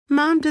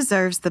Mom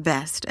deserves the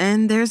best,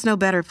 and there's no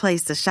better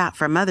place to shop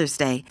for Mother's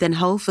Day than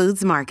Whole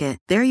Foods Market.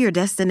 They're your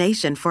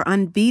destination for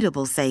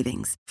unbeatable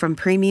savings, from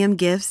premium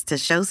gifts to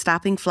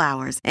show-stopping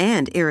flowers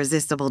and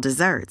irresistible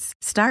desserts.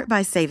 Start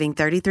by saving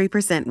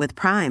 33% with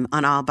Prime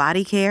on all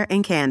body care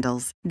and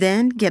candles.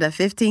 Then get a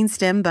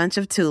 15-stem bunch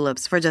of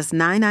tulips for just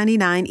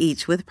 $9.99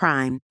 each with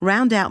Prime.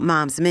 Round out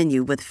Mom's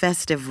menu with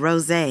festive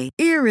rosé,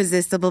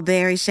 irresistible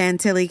berry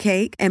chantilly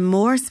cake, and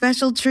more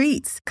special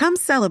treats. Come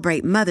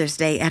celebrate Mother's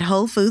Day at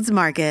Whole Foods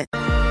Market.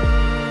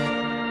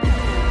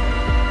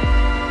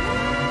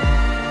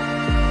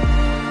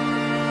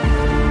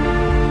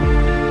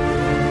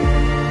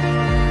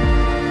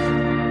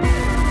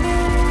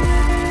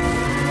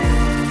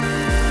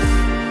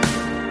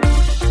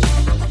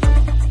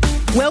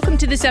 Welcome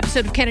to this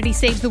episode of Kennedy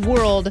Saves the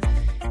World.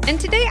 And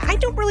today, I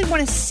don't really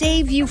want to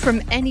save you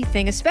from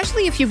anything,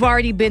 especially if you've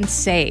already been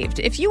saved.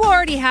 If you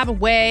already have a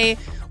way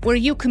where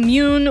you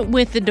commune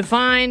with the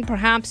divine,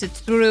 perhaps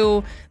it's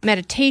through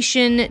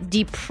meditation,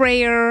 deep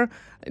prayer,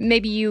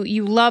 maybe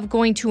you love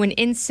going to an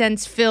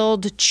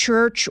incense-filled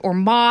church or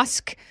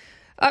mosque,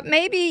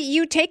 maybe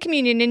you take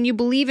communion and you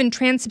believe in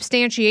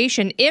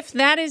transubstantiation. If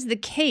that is the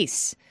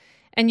case,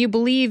 and you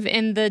believe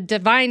in the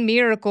divine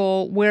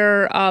miracle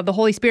where the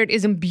Holy Spirit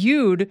is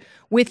imbued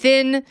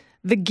within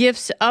the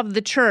gifts of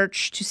the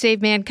church to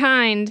save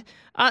mankind,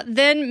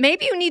 then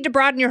maybe you need to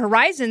broaden your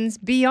horizons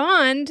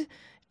beyond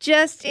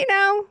just,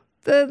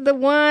 the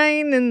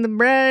wine and the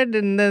bread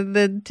and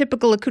the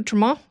typical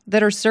accoutrements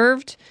that are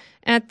served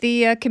at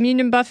the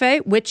communion buffet,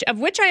 of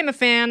which I am a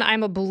fan.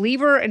 I'm a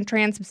believer in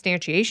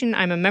transubstantiation.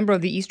 I'm a member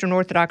of the Eastern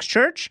Orthodox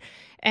Church,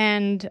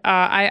 and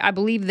I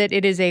believe that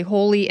it is a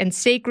holy and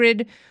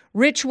sacred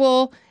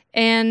ritual,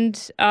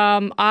 and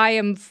I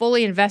am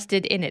fully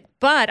invested in it.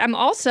 But I'm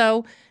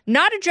also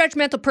not a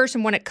judgmental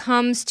person when it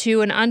comes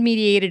to an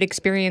unmediated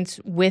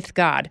experience with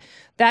God.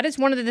 That is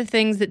one of the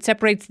things that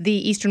separates the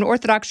Eastern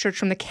Orthodox Church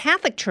from the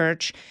Catholic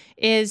Church.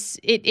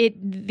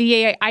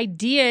 The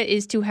idea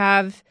is to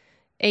have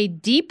a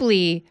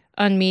deeply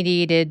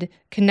unmediated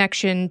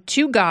connection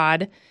to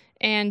God,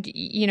 and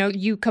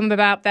you come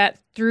about that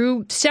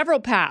through several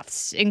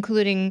paths,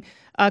 including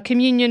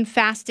communion,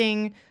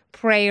 fasting,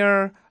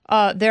 prayer.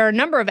 There are a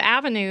number of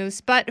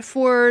avenues, but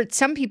for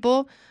some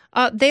people,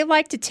 they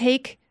like to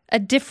take a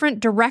different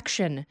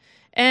direction.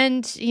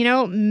 And,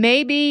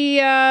 maybe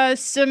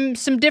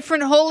some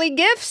different holy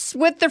gifts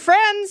with their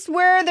friends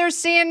where they're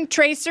seeing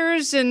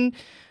tracers and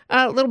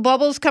little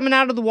bubbles coming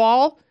out of the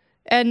wall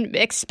and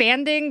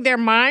expanding their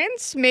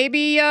minds.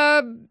 Maybe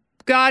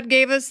God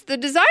gave us the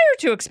desire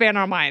to expand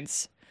our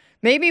minds.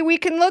 Maybe we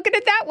can look at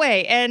it that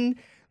way and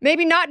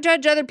maybe not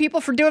judge other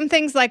people for doing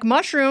things like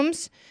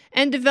mushrooms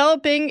and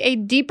developing a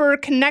deeper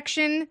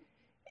connection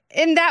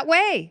in that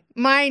way.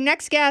 My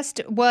next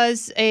guest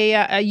was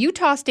a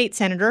Utah state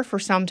senator for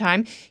some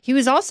time. He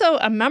was also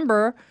a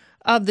member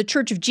of the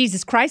Church of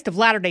Jesus Christ of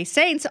Latter-day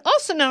Saints,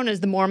 also known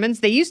as the Mormons.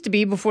 They used to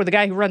be before the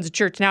guy who runs the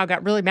church now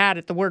got really mad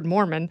at the word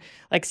Mormon,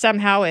 like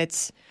somehow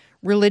it's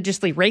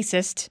religiously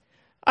racist.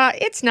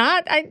 It's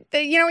not.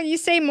 You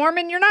say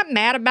Mormon, you're not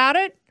mad about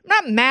it. I'm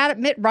not mad at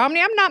Mitt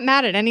Romney. I'm not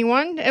mad at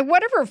anyone.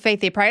 Whatever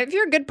faith they practice. If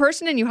you're a good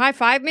person and you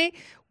high-five me,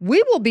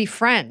 we will be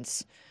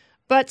friends.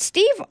 But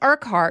Steve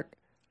Urquhart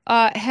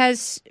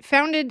has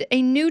founded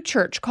a new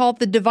church called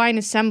the Divine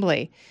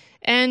Assembly.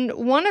 And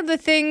one of the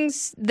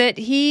things that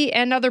he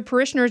and other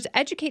parishioners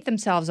educate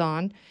themselves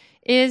on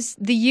is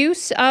the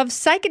use of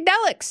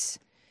psychedelics,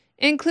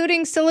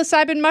 including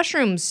psilocybin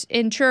mushrooms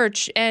in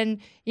church. And,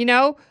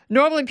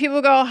 normally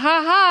people go,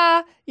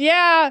 ha,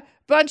 yeah,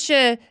 bunch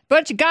of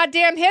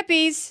goddamn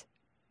hippies.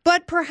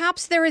 But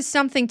perhaps there is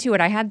something to it.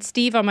 I had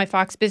Steve on my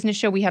Fox Business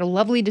show. We had a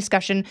lovely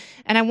discussion,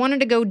 and I wanted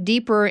to go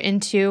deeper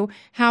into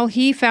how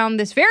he found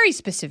this very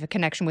specific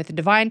connection with the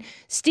divine.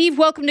 Steve,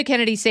 welcome to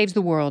Kennedy Saves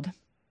the World.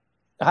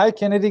 Hi,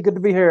 Kennedy. Good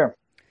to be here.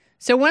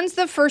 So when's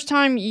the first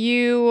time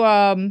you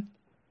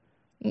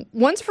did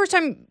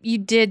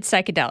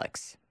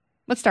psychedelics?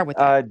 Let's start with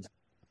that.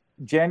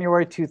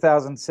 January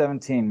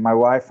 2017. My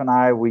wife and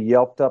I, we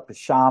yelped up a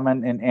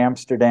shaman in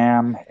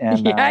Amsterdam.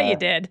 And yeah, you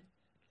did.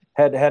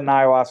 Had an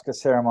ayahuasca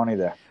ceremony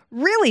there.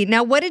 Really?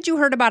 Now, what did you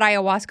heard about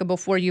ayahuasca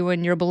before you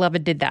and your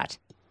beloved did that?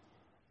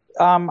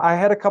 I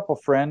had a couple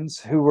friends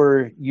who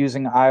were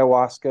using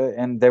ayahuasca,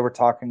 and they were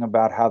talking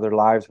about how their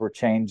lives were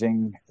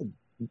changing,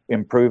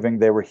 improving,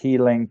 they were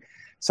healing.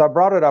 So I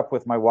brought it up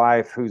with my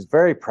wife, who's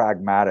very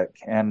pragmatic,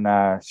 and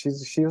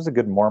she was a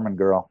good Mormon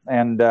girl.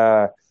 And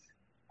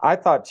I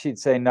thought she'd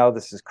say, no,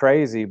 this is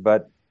crazy,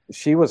 but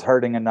she was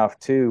hurting enough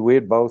too. We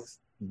had both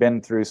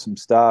been through some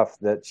stuff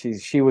that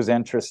she was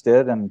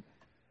interested, and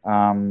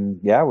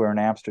we were in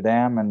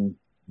Amsterdam and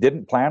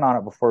didn't plan on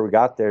it before we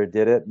got there,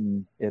 did it,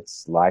 and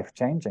it's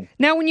life-changing.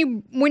 Now, when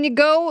you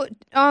go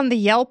on the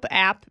Yelp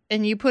app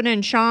and you put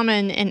in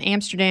shaman in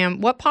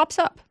Amsterdam, what pops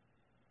up?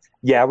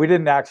 Yeah, we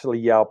didn't actually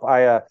Yelp.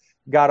 I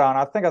got on,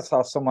 I think I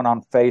saw someone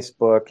on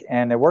Facebook,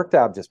 and it worked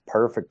out just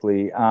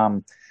perfectly.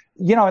 And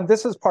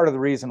this is part of the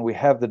reason we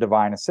have the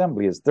Divine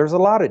Assembly is there's a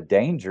lot of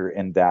danger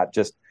in that.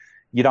 Just,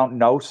 you don't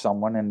know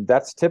someone, and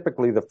that's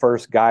typically the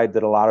first guide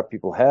that a lot of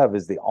people have,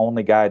 is the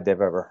only guide they've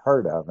ever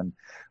heard of. And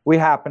we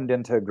happened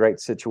into a great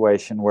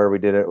situation where we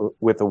did it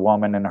with a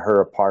woman in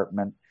her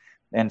apartment,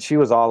 and she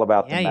was all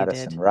about the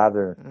medicine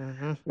rather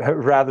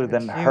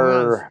than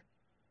her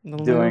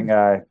doing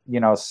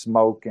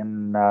smoke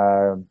and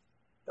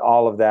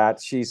all of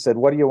that. She said,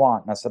 "What do you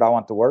want?" And I said, "I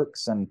want the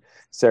works." And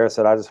Sarah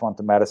said, "I just want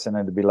the medicine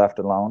and to be left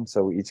alone."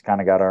 So we each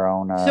kind of got our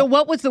own. So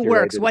what was the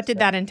works? What did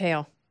that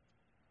entail?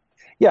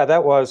 Yeah,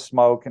 that was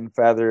smoke and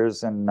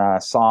feathers and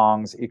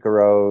songs,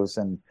 Icaros,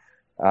 and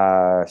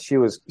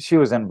she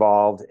was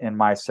involved in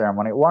my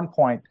ceremony at one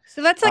point.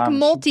 So that's like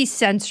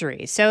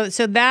multi-sensory. So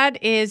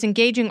that is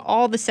engaging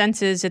all the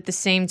senses at the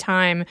same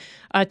time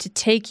to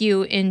take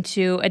you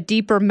into a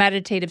deeper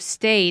meditative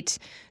state.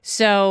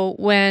 So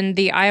when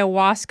the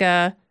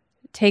ayahuasca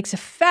takes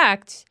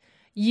effect,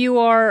 you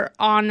are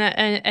on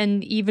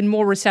an even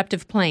more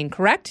receptive plane.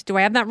 Correct? Do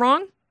I have that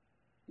wrong?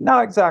 No,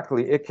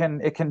 exactly. It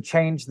can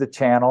change the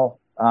channel.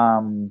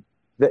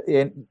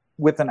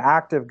 With an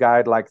active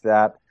guide like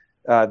that,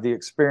 the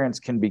experience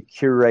can be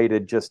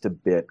curated just a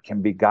bit,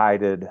 can be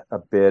guided a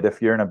bit.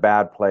 If you're in a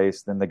bad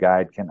place, then the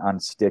guide can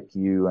unstick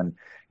you. And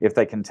if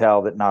they can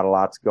tell that not a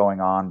lot's going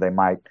on, they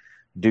might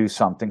do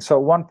something. So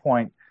at one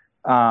point,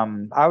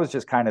 I was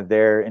just kind of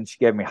there, and she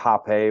gave me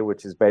hape,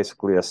 which is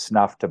basically a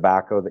snuff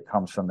tobacco that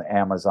comes from the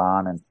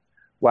Amazon. And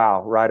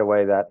wow, right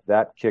away,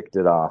 that kicked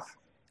it off.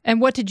 And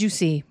what did you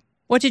see?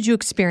 What did you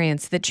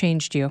experience that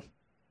changed you?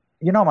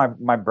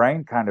 My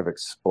brain kind of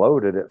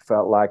exploded, it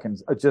felt like, and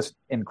just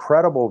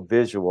incredible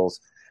visuals.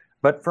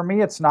 But for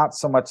me, it's not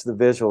so much the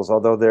visuals,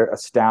 although they're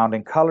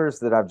astounding. Colors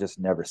that I've just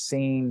never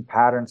seen,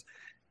 patterns.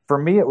 For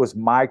me, it was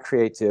my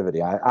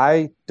creativity.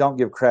 I don't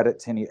give credit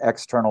to any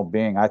external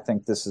being. I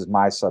think this is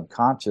my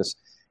subconscious,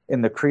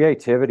 and the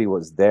creativity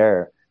was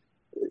there.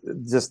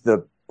 Just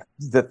the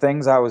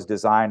things I was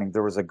designing.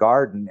 There was a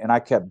garden, and I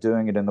kept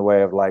doing it in the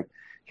way of like,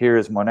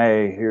 here's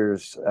Monet,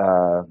 here's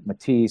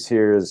Matisse,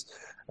 here's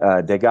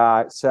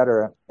Degas,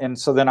 etc. And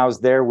so then I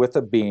was there with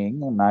a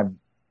being, and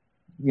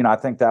I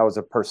think that was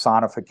a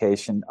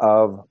personification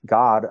of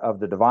God, of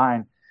the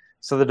divine.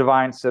 So the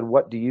divine said,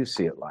 "What do you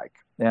see it like?"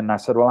 And I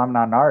said, "Well, I'm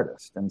not an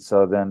artist." And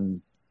so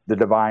then the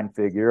divine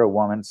figure, a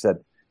woman, said,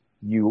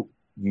 You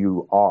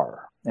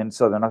are." And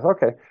so then I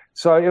thought, okay.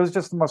 So it was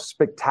just the most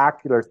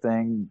spectacular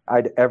thing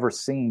I'd ever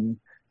seen,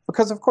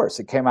 because of course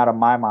it came out of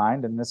my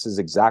mind, and this is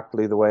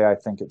exactly the way I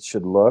think it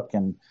should look.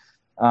 And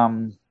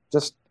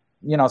just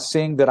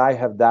seeing that I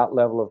have that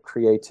level of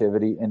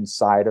creativity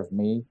inside of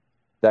me,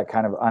 that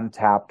kind of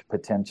untapped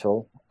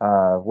potential.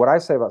 What I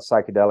say about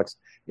psychedelics,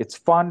 it's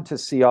fun to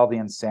see all the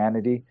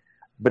insanity,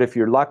 but if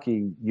you're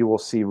lucky, you will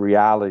see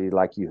reality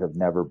like you have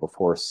never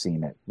before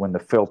seen it, when the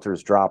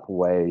filters drop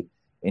away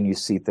and you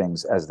see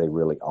things as they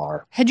really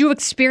are. Had you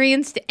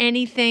experienced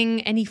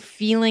anything, any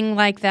feeling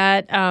like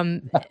that?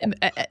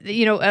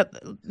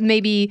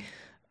 Maybe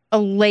a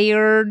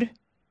layered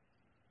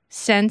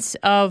sense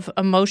of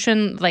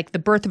emotion, like the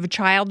birth of a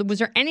child? Was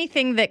there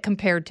anything that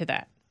compared to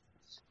that?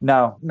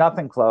 No,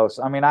 nothing close.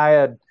 I mean, I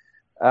had,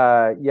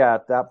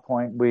 at that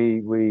point,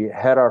 we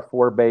had our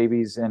 4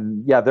 babies,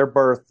 and their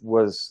birth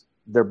was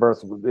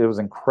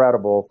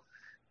incredible.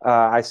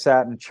 I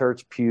sat in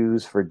church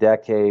pews for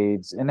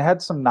decades and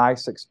had some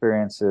nice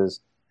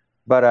experiences.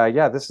 But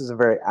this is a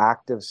very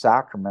active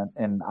sacrament,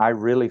 and I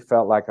really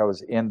felt like I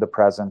was in the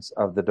presence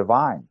of the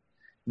divine.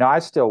 Now, I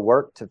still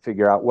work to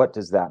figure out, what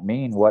does that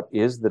mean? What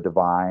is the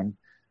divine?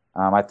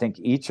 I think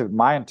each of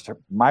my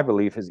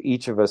belief is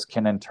each of us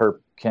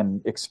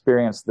can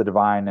experience the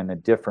divine in a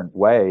different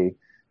way,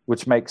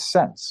 which makes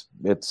sense.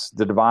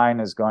 The divine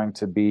is going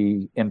to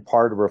be in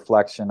part a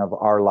reflection of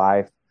our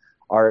life,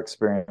 our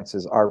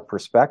experiences, our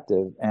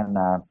perspective. And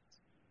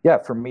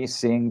for me,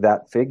 seeing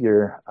that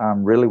figure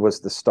really was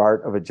the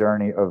start of a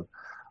journey of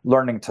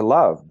learning to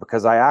love,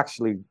 because I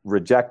actually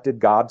rejected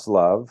God's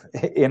love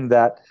in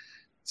that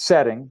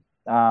setting.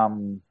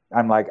 I'm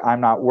like,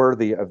 I'm not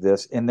worthy of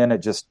this. And then it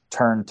just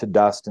turned to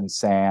dust and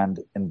sand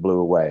and blew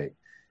away.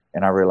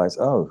 And I realized,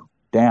 oh,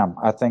 damn,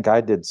 I think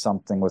I did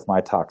something with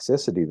my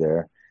toxicity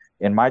there.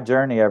 And my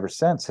journey ever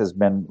since has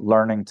been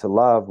learning to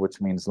love,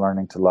 which means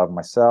learning to love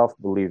myself,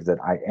 believe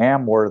that I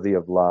am worthy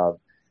of love.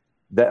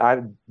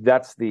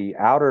 That's the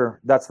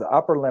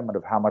upper limit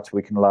of how much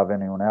we can love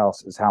anyone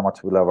else, is how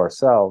much we love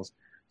ourselves.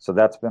 So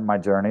that's been my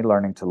journey,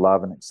 learning to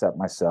love and accept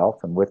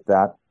myself. And with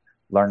that,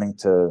 learning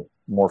to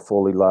more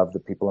fully love the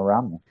people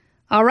around me.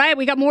 All right,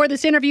 we got more of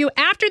this interview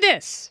after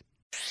this.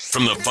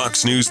 From the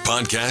Fox News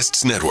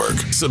Podcasts Network,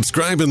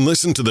 subscribe and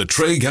listen to the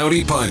Trey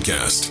Gowdy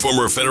Podcast.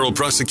 Former federal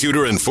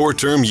prosecutor and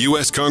 4-term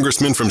U.S.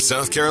 Congressman from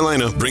South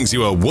Carolina brings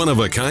you a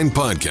one-of-a-kind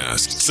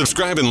podcast.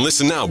 Subscribe and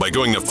listen now by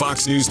going to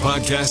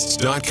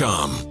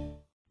foxnewspodcasts.com.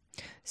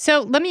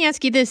 So let me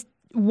ask you this.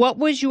 What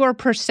was your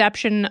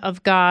perception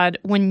of God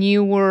when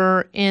you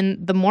were in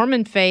the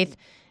Mormon faith,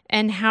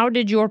 and how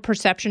did your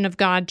perception of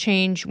God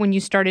change when you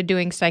started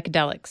doing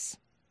psychedelics?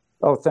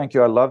 Oh, thank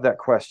you. I love that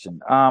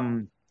question.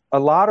 a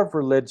lot of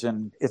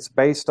religion, it's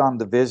based on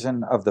the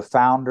vision of the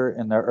founder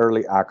and their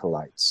early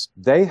acolytes.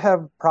 They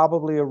have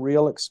probably a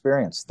real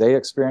experience. They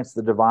experience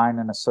the divine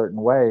in a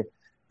certain way.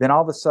 Then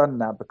all of a sudden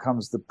that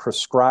becomes the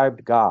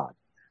prescribed God.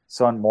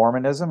 So in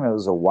Mormonism, it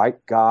was a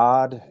white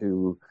God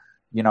who,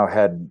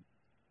 had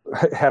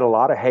a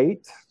lot of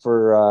hate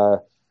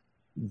for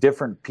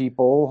different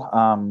people,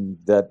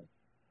 that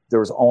there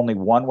was only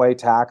one way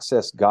to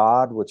access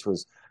God, which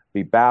was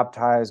be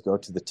baptized, go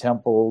to the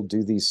temple,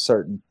 do these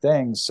certain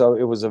things. So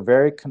it was a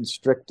very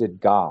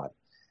constricted God.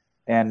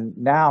 And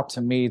now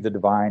to me, the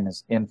divine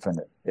is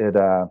infinite.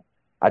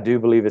 I do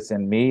believe it's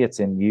in me, it's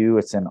in you,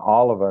 it's in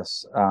all of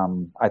us.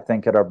 I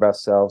think at our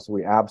best selves,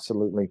 we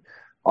absolutely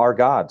are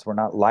gods. We're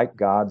not like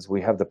gods.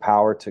 We have the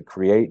power to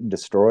create and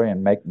destroy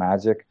and make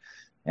magic.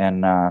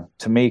 And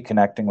to me,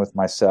 connecting with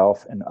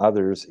myself and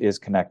others is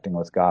connecting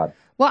with God.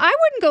 Well, I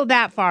wouldn't go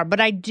that far, but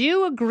I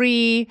do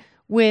agree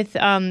with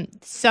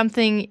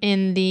something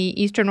in the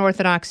Eastern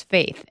Orthodox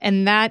faith,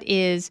 and that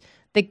is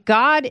that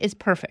God is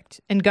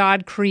perfect and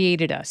God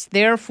created us.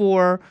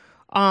 Therefore,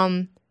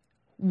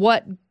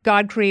 what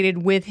God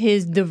created with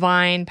his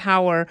divine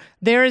power,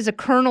 there is a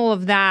kernel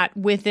of that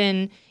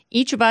within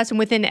each of us and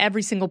within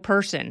every single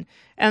person.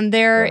 And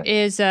there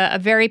is a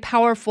very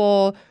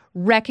powerful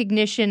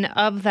recognition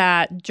of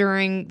that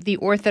during the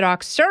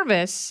Orthodox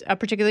service,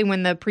 particularly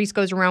when the priest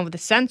goes around with a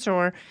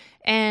censer.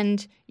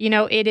 And,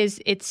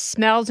 it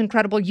smells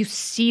incredible. You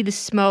see the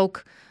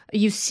smoke,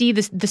 you see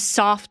the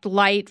soft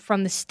light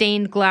from the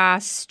stained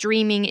glass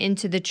streaming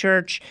into the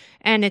church.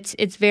 And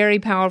it's very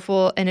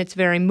powerful and it's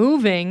very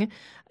moving.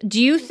 Do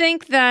you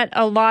think that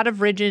a lot of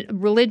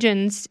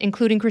religions,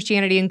 including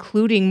Christianity,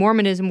 including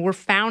Mormonism, were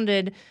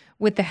founded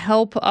with the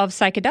help of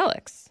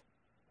psychedelics?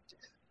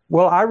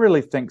 Well, I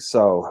really think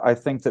so. I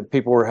think that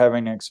people were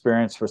having an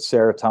experience with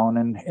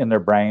serotonin in their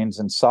brains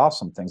and saw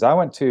some things. I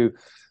went to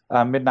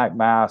midnight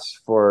mass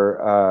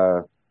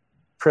for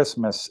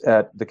Christmas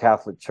at the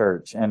Catholic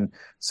Church. And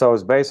so it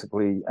was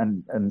basically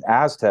an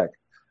Aztec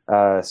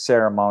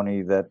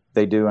ceremony that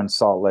they do in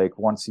Salt Lake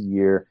once a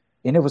year.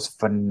 And it was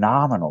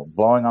phenomenal,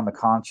 blowing on the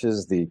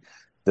conches, the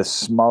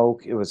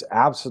smoke. It was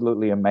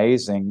absolutely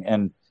amazing.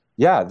 And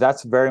yeah,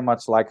 that's very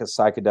much like a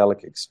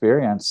psychedelic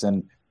experience.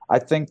 And I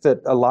think that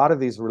a lot of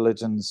these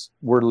religions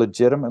were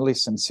legitimately,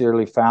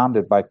 sincerely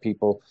founded by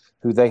people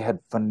who they had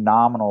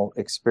phenomenal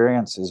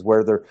experiences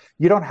where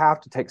you don't have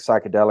to take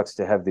psychedelics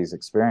to have these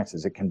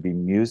experiences. It can be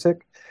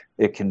music,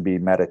 it can be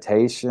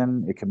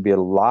meditation, it can be a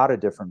lot of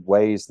different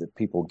ways that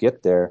people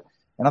get there.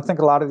 And I think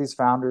a lot of these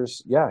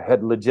founders,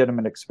 had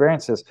legitimate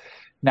experiences.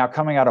 Now,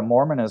 coming out of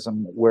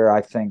Mormonism, where I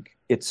think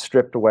it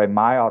stripped away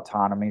my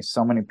autonomy,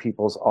 so many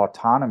people's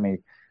autonomy,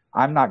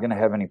 I'm not going to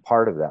have any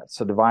part of that.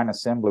 So Divine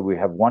Assembly, we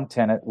have one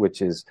tenet,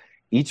 which is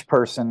each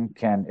person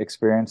can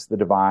experience the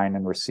divine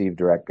and receive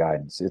direct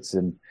guidance. It's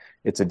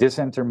a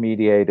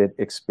disintermediated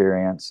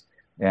experience,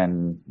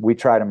 and we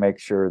try to make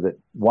sure that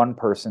one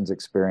person's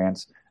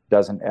experience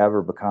doesn't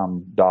ever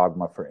become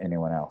dogma for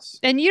anyone else.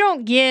 And you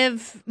don't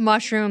give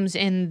mushrooms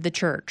in the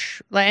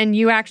church, and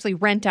you actually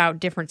rent out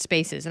different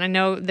spaces. And I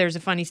know there's a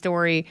funny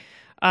story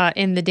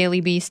in the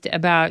Daily Beast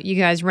about you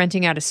guys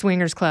renting out a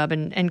swingers club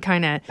and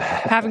kind of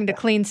having to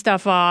clean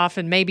stuff off,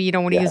 and maybe you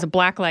don't want to use a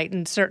black light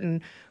in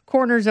certain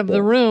corners of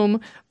the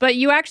room, but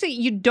you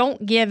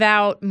don't give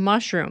out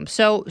mushrooms.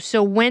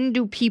 So when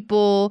do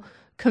people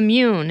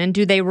commune, and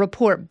do they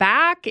report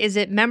back? Is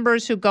it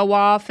members who go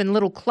off in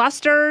little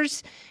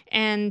clusters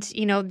and,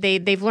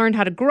 they've learned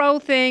how to grow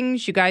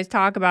things? You guys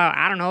talk about,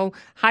 I don't know,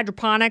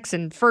 hydroponics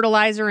and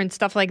fertilizer and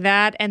stuff like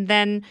that. And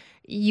then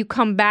you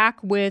come back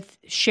with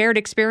shared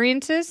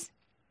experiences?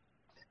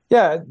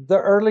 Yeah, the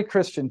early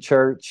Christian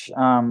church,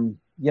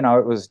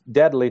 it was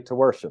deadly to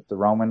worship. The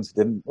Romans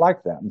didn't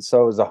like that. And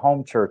so it was a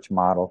home church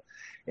model.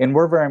 And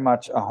we're very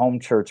much a home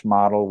church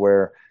model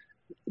where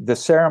the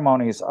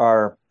ceremonies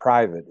are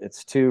private.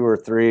 It's 2 or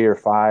 3 or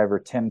 5 or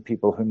 10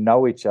 people who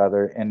know each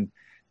other. And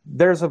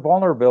there's a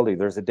vulnerability.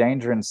 There's a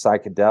danger in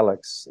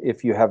psychedelics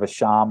if you have a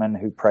shaman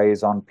who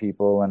preys on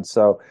people. And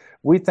so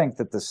we think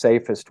that the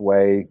safest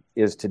way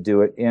is to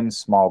do it in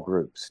small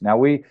groups. Now,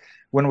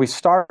 when we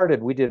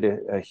started, we did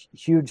a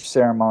huge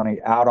ceremony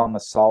out on the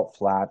salt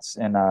flats,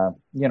 and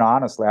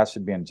honestly, I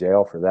should be in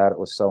jail for that. It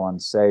was so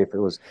unsafe. It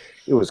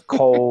was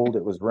cold.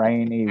 It was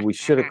rainy. We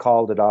should have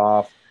called it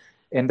off,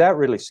 and that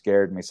really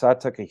scared me. So I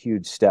took a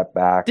huge step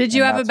back. Did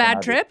you have a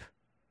bad trip?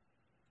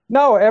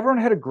 No, everyone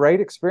had a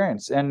great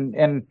experience,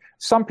 and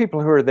some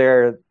people who are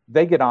there,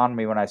 they get on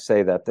me when I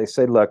say that. They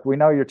say, "Look, we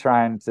know you're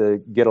trying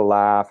to get a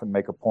laugh and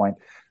make a point,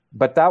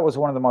 but that was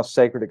one of the most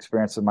sacred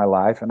experiences of my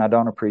life, and I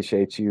don't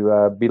appreciate you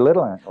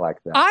belittling it like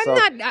that."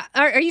 Not.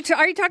 Are you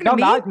talking to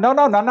me? No,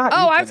 not.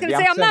 Oh, I was going to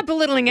say I'm not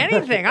belittling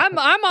anything.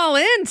 I'm all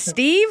in,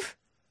 Steve.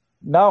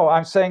 No,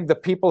 I'm saying the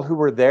people who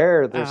were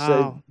there.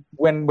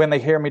 When they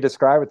hear me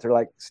describe it, they're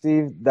like,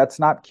 "Steve, that's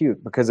not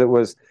cute," because it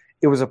was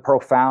a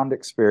profound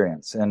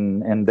experience,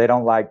 and they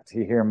don't like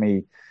to hear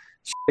me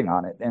shitting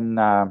on it. And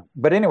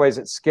but anyways,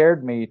 it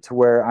scared me to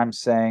where I'm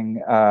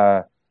saying,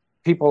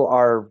 people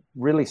are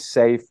really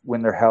safe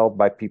when they're held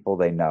by people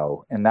they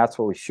know, and that's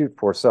what we shoot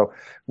for. So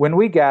when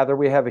we gather,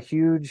 we have a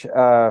huge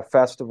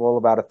festival,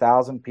 about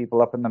 1,000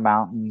 people up in the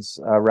mountains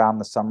around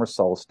the summer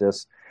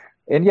solstice.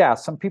 And yeah,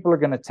 some people are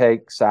going to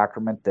take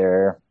sacrament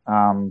there.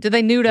 Do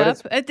they nude up?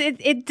 Do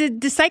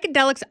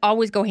psychedelics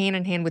always go hand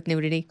in hand with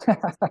nudity?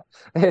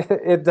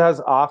 It does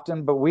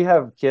often, but we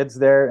have kids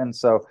there, and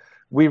so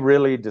we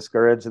really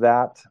discourage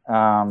that.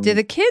 Do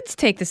the kids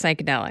take the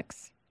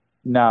psychedelics?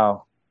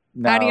 No.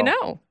 How do you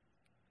know?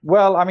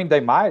 Well, I mean,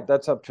 they might.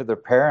 That's up to their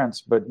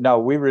parents. But no,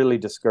 we really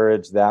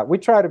discourage that. We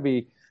try to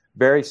be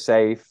very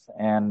safe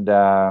and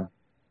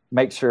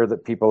make sure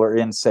that people are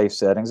in safe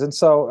settings. And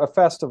so a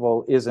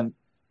festival isn't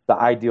the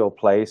ideal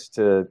place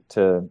to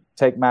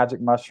take magic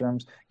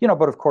mushrooms.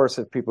 But of course,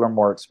 if people are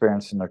more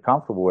experienced and they're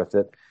comfortable with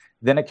it,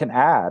 then it can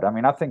add. I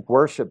mean, I think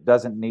worship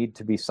doesn't need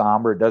to be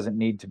somber. It doesn't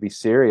need to be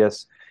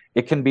serious.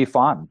 It can be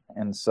fun.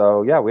 And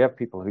so, yeah, we have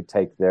people who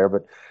take there.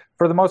 But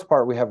for the most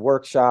part, we have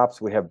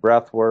workshops, we have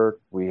breath work,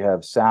 we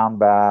have sound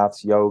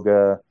baths,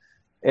 yoga,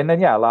 and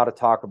then, yeah, a lot of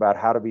talk about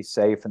how to be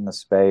safe in the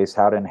space,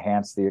 how to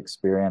enhance the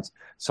experience,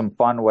 some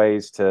fun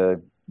ways to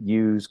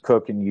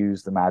cook and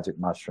use the magic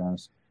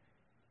mushrooms.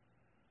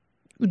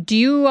 Do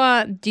you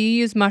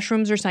use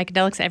mushrooms or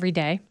psychedelics every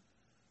day?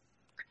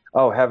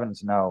 Oh,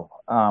 heavens, no.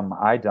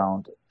 I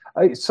don't.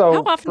 How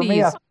often do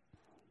you use?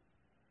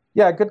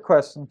 Yeah, good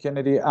question,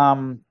 Kennedy.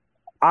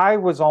 I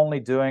was only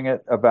doing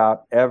it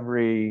about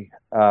every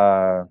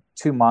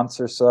 2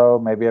 months or so,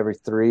 maybe every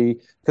 3,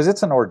 because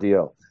it's an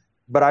ordeal.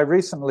 But I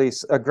recently,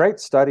 a great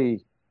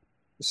studies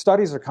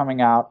are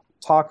coming out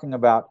talking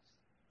about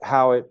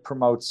how it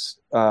promotes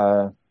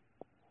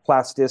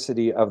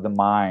plasticity of the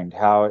mind,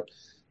 how it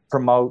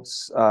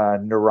promotes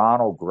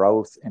neuronal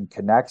growth and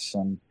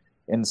connection.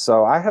 And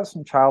so I have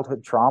some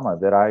childhood trauma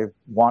that I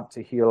want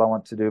to heal. I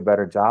want to do a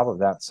better job of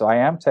that. So I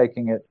am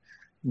taking it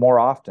more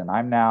often.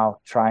 I'm now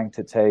trying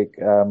to take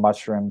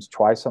mushrooms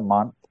twice a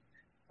month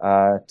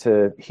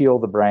to heal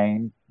the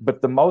brain.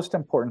 But the most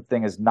important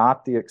thing is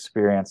not the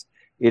experience.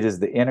 It is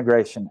the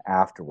integration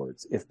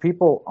afterwards. If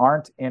people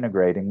aren't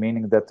integrating,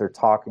 meaning that they're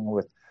talking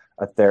with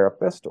a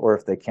therapist, or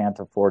if they can't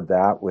afford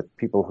that, with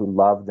people who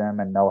love them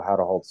and know how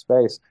to hold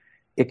space,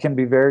 it can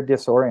be very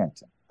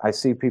disorienting. I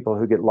see people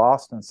who get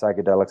lost in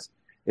psychedelics.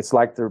 It's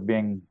like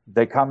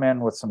they come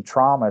in with some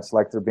trauma. It's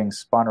like they're being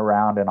spun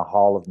around in a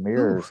hall of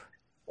mirrors. Oof.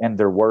 And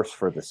they're worse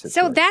for the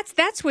situation. So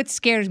that's what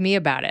scares me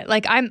about it.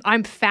 Like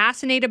I'm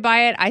fascinated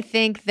by it. I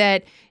think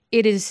that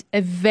it is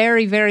a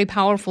very, very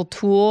powerful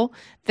tool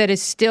that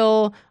is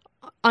still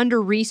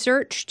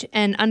under-researched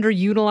and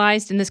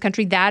underutilized in this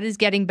country. That is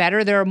getting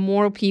better. There are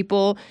more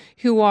people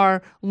who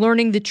are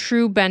learning the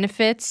true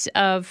benefits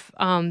of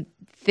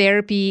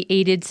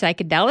therapy-aided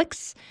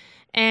psychedelics.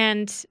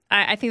 And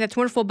I think that's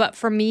wonderful. But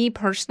for me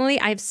personally,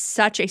 I have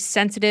such a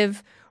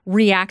sensitive,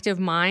 reactive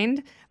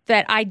mind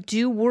that I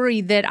do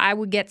worry that I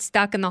would get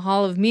stuck in the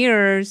hall of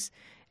mirrors.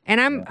 And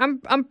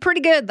I'm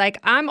pretty good. Like,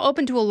 I'm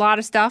open to a lot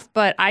of stuff,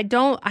 but I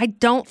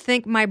don't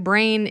think my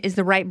brain is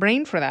the right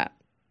brain for that.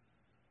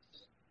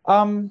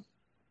 I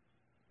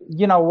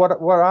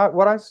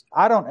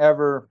don't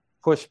ever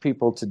push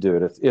people to do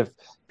it. If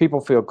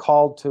people feel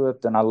called to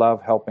it, then I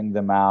love helping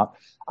them out.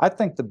 I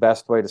think the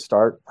best way to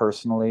start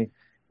personally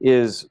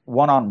is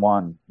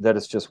one-on-one, that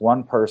it's just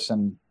one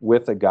person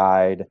with a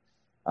guide,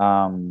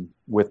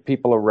 with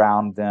people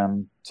around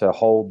them to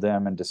hold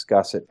them and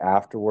discuss it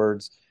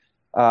afterwards.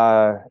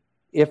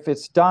 If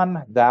it's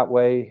done that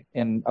way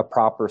in a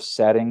proper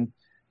setting,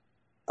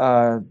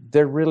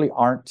 there really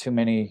aren't too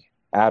many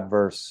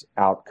adverse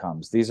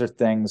outcomes. These are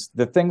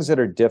the things that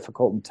are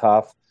difficult and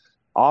tough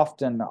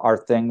often are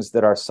things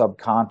that our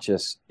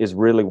subconscious is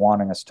really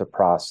wanting us to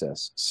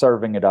process,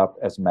 serving it up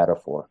as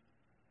metaphor.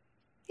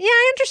 Yeah,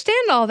 I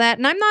understand all that,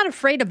 and I'm not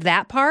afraid of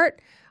that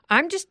part.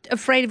 I'm just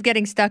afraid of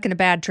getting stuck in a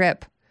bad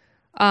trip.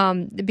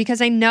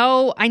 Because I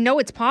know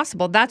it's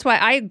possible. That's why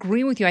I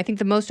agree with you. I think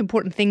the most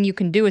important thing you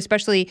can do,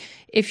 especially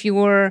if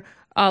you're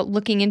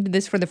looking into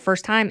this for the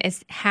first time,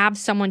 is have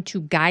someone to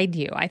guide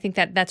you. I think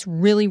that's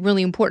really,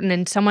 really important,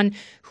 and someone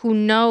who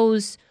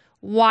knows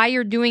why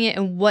you're doing it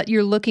and what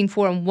you're looking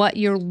for and what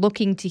you're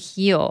looking to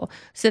heal,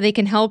 so they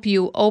can help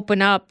you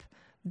open up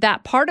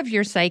that part of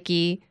your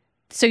psyche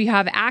so you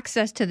have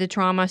access to the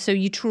trauma so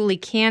you truly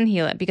can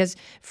heal it. Because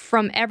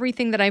from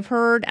everything that I've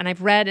heard and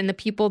I've read and the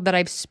people that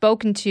I've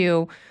spoken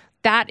to,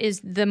 that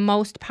is the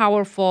most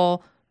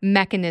powerful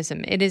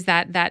mechanism. It is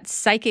that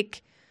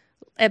psychic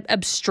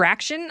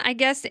abstraction, I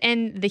guess,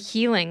 and the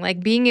healing,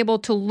 like being able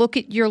to look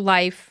at your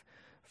life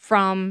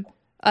from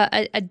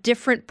a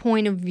different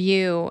point of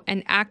view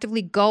and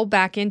actively go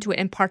back into it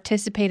and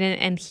participate in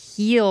it and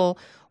heal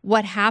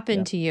what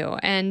happened to you.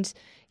 And,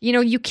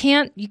 you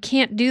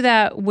can't do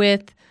that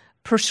with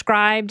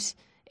prescribed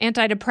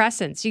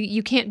antidepressants.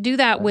 You can't do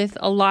that with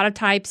a lot of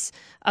types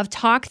of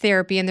talk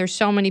therapy. And there's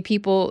so many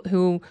people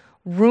who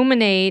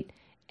ruminate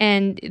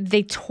and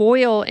they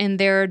toil in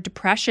their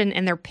depression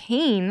and their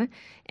pain.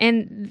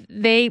 And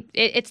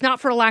it's not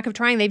for a lack of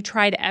trying. They've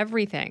tried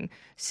everything.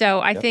 So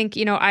I think,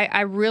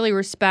 I really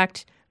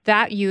respect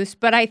that use.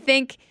 But I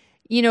think,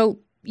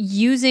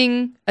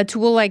 using a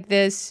tool like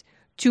this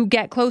to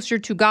get closer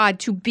to God,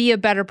 to be a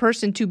better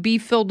person, to be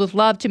filled with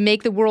love, to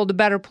make the world a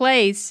better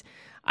place,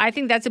 I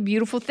think that's a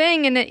beautiful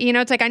thing. And,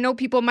 it's like, I know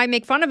people might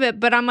make fun of it,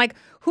 but I'm like,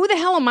 who the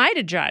hell am I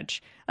to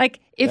judge? Like,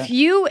 if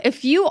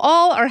you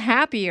all are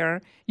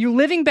happier, you're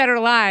living better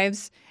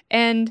lives,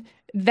 and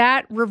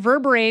that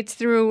reverberates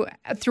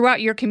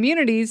throughout your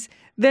communities,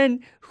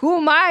 then who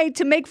am I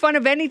to make fun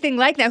of anything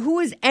like that? Who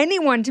is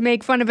anyone to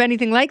make fun of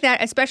anything like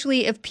that,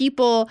 especially if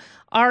people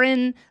are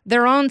in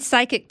their own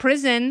psychic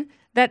prison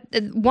that,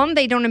 one,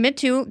 they don't admit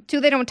to, two,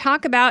 they don't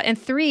talk about, and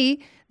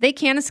three, they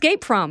can't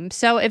escape from.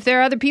 So if there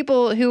are other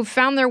people who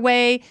found their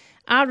way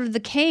out of the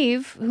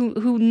cave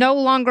who no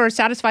longer are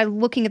satisfied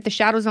looking at the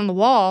shadows on the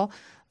wall,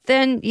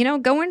 then,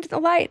 go into the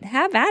light.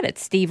 Have at it,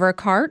 Steve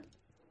Urquhart.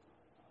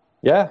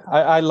 Yeah,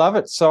 I love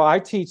it. So I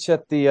teach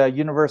at the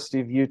University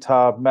of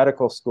Utah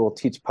Medical School,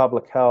 teach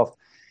public health.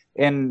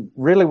 And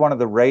really one of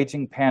the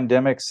raging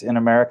pandemics in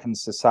American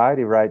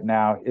society right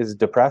now is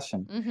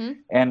depression. Mm-hmm.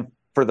 And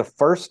for the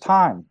first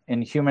time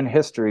in human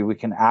history, we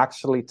can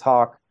actually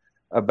talk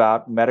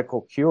about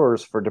medical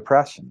cures for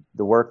depression.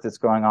 The work that's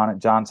going on at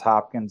Johns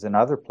Hopkins and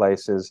other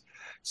places,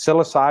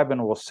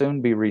 psilocybin will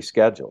soon be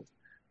rescheduled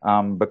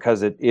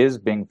because it is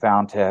being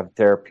found to have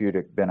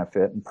therapeutic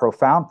benefit and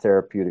profound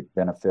therapeutic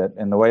benefit.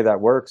 And the way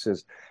that works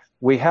is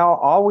we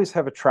always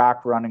have a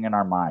track running in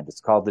our mind.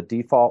 It's called the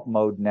default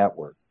mode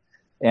network.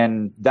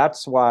 And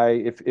that's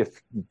why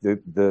if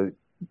the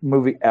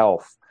movie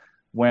Elf,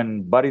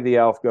 when Buddy the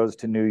Elf goes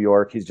to New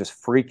York, he's just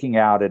freaking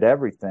out at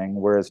everything.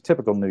 Whereas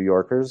typical New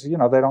Yorkers,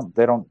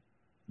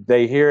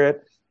 they hear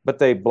it, but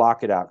they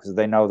block it out because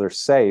they know they're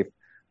safe.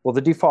 Well,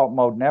 the default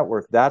mode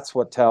network, that's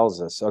what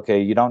tells us,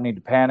 okay, you don't need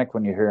to panic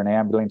when you hear an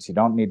ambulance. You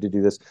don't need to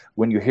do this.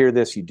 When you hear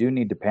this, you do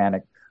need to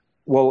panic.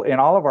 Well, in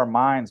all of our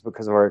minds,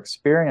 because of our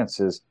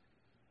experiences,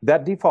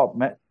 that default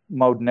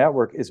mode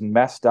network is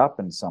messed up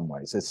in some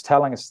ways. It's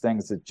telling us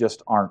things that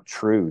just aren't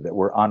true, that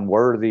we're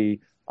unworthy,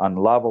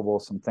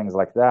 unlovable, some things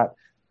like that.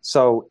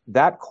 So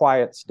that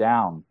quiets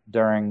down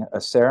during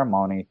a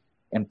ceremony,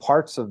 and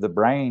parts of the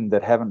brain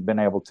that haven't been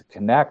able to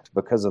connect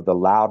because of the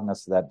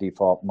loudness of that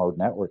default mode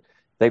network,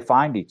 they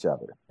find each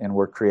other, and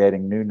we're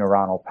creating new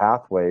neuronal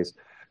pathways.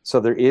 So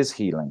there is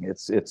healing.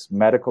 It's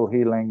medical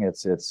healing.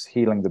 It's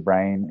healing the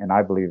brain, and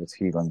I believe it's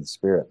healing the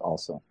spirit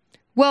also.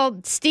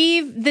 Well,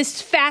 Steve, this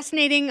is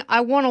fascinating.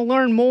 I want to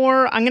learn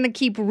more. I'm going to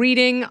keep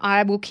reading.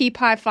 I will keep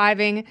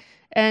high-fiving.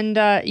 And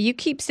you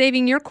keep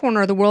saving your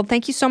corner of the world.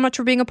 Thank you so much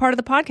for being a part of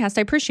the podcast.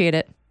 I appreciate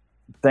it.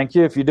 Thank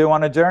you. If you do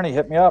want a journey,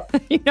 hit me up.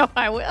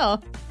 I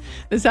will.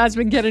 This has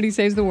been Kennedy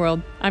Saves the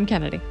World. I'm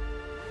Kennedy.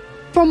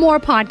 For more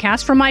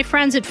podcasts from my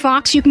friends at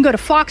Fox, you can go to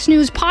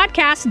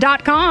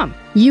foxnewspodcast.com.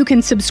 You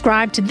can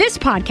subscribe to this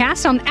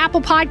podcast on Apple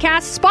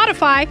Podcasts,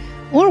 Spotify,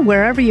 or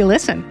wherever you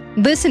listen.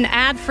 Listen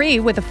ad-free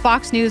with a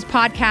Fox News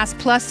Podcast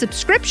Plus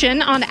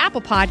subscription on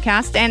Apple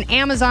Podcasts, and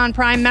Amazon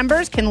Prime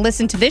members can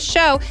listen to this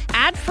show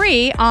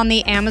ad-free on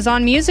the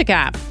Amazon Music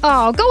app.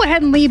 Oh, go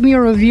ahead and leave me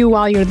a review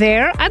while you're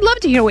there. I'd love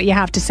to hear what you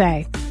have to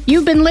say.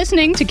 You've been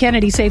listening to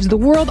Kennedy Saves the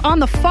World on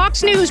the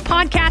Fox News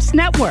Podcast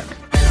Network.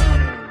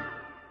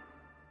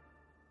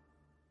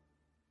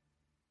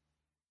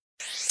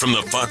 From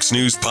the Fox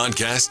News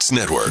Podcasts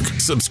Network,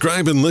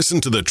 subscribe and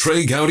listen to the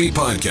Trey Gowdy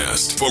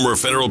Podcast. Former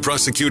federal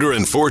prosecutor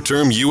and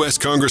 4-term U.S.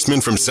 Congressman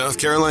from South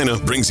Carolina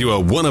brings you a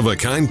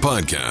one-of-a-kind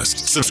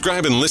podcast.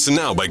 Subscribe and listen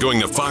now by going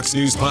to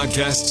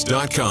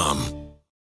foxnewspodcasts.com.